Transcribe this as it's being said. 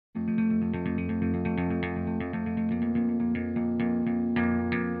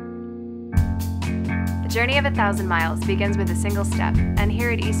Journey of 1,000 Miles begins with a single step, and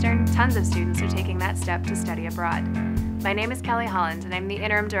here at Eastern, tons of students are taking that step to study abroad. My name is Kelly Holland, and I'm the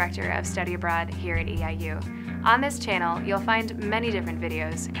Interim Director of Study Abroad here at EIU. On this channel, you'll find many different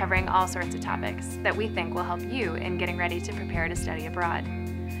videos covering all sorts of topics that we think will help you in getting ready to prepare to study abroad.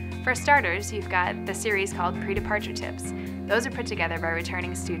 For starters, you've got the series called Pre-Departure Tips. Those are put together by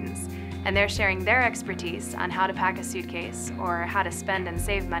returning students, and they're sharing their expertise on how to pack a suitcase or how to spend and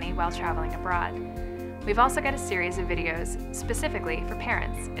save money while traveling abroad. We've also got a series of videos specifically for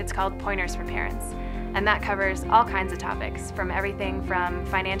parents. It's called Pointers for Parents, and that covers all kinds of topics, from everything from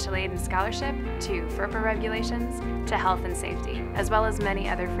financial aid and scholarship to FERPA regulations to health and safety, as well as many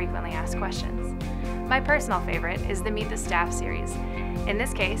other frequently asked questions. My personal favorite is the Meet the Staff series. In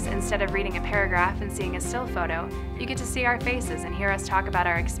this case, instead of reading a paragraph and seeing a still photo, you get to see our faces and hear us talk about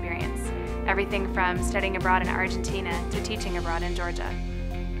our experience. Everything from studying abroad in Argentina to teaching abroad in Georgia.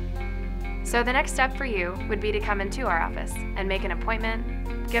 So the next step for you would be to come into our office and make an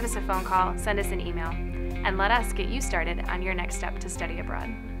appointment, give us a phone call, send us an email, and let us get you started on your next step to study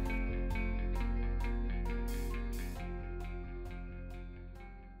abroad.